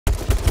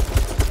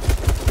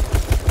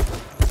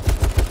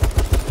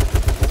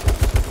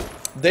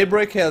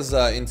Daybreak has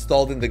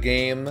installed in the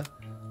game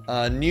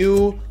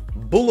new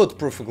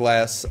bulletproof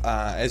glass.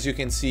 As you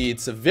can see,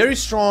 it's very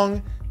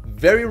strong,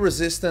 very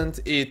resistant.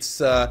 It's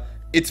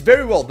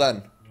very well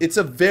done. It's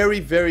a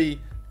very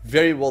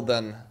well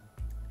done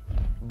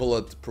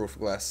bulletproof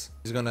glass.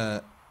 He's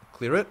gonna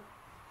clear it.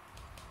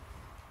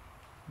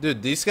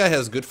 Dude, this guy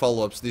has good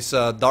follow-ups. This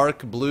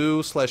dark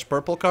blue /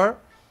 purple car.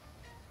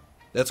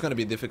 That's gonna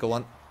be a difficult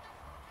one.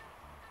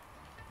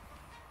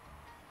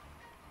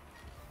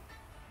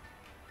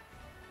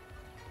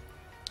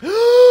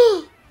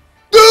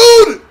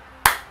 Dude!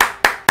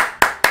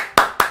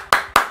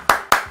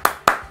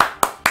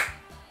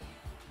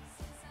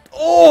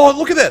 Oh,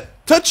 look at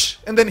that. Touch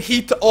and then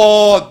heat.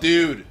 Oh,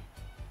 dude.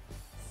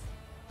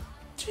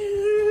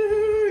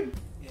 Dude.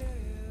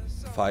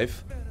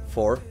 5,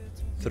 4,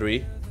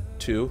 3,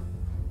 2,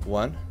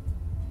 1.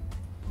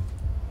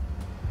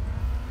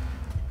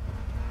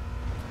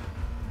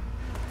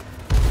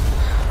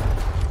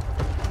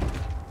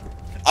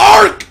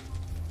 Arc!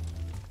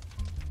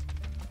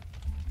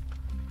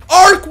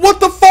 Arc, what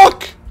the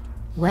fuck?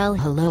 Well,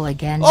 hello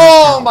again.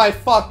 Oh my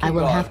fucking I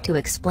will God. have to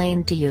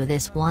explain to you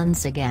this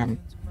once again.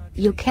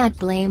 You can't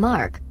blame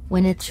Ark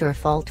when it's your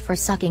fault for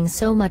sucking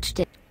so much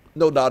dick.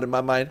 No doubt in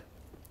my mind.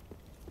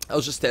 I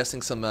was just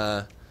testing some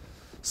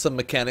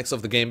mechanics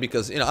of the game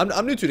because, you know,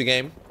 I'm new to the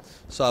game,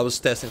 so I was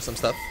testing some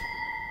stuff.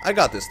 I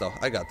got this though.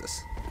 I got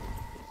this.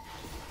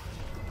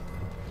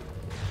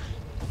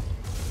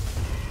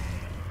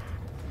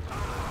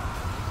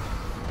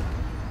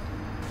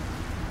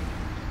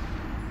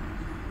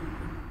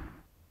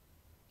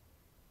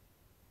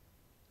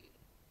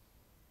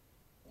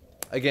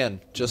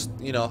 Again, just,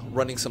 you know,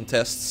 running some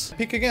tests.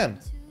 Peek again.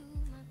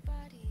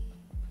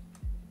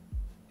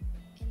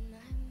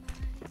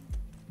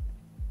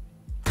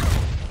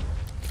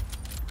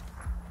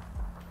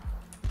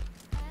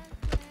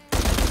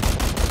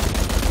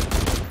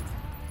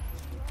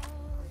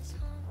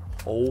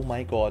 Oh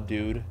my God,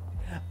 dude.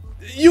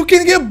 You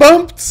can get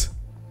bumped!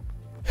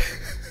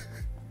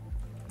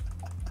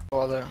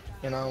 Well,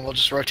 you know, we'll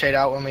just rotate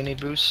out when we need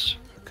boost.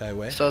 Okay,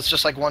 wait. So it's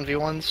just like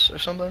 1v1s or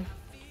something.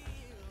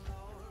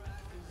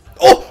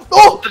 Oh!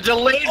 Oh! The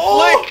delayed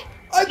Oh! flick!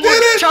 I did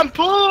it!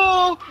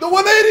 Shampoo! The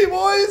 180,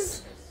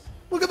 boys!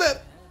 Look at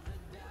that!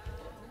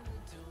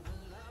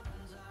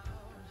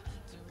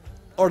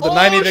 Or the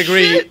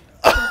 90-degree. Shit.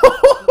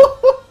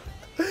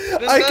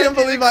 I can't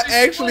believe I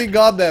actually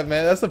got that,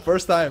 man. That's the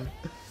first time.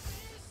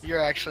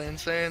 You're actually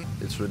insane.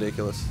 It's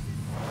ridiculous.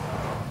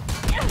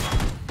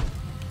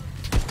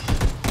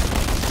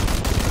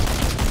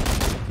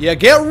 Yeah,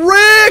 get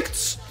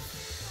wrecked!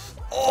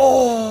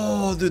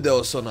 Oh, dude, that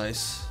was so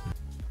nice.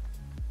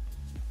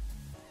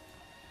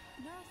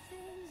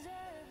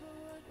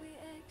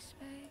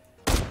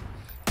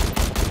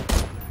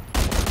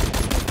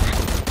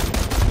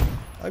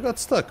 I got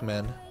stuck,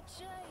 man.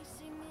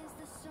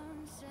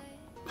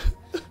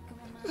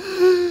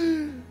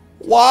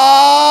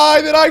 Why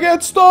did I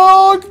get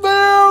stuck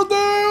there,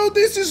 dude?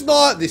 This is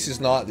not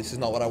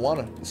what I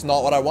wanted. It's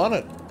not what I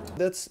wanted.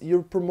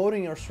 You're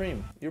promoting your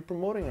stream. You're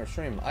promoting your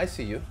stream. I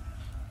see you.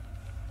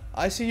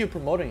 I see you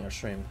promoting your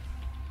stream.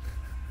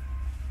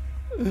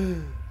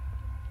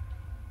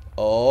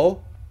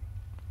 Oh.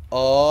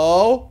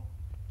 Oh.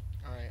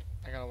 Alright,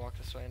 I gotta walk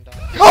this way and die.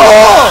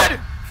 Oh!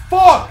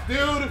 Fuck,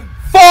 dude.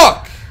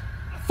 Fuck.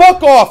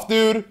 Fuck off,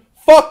 dude.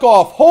 Fuck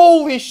off.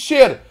 Holy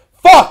shit.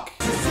 Fuck.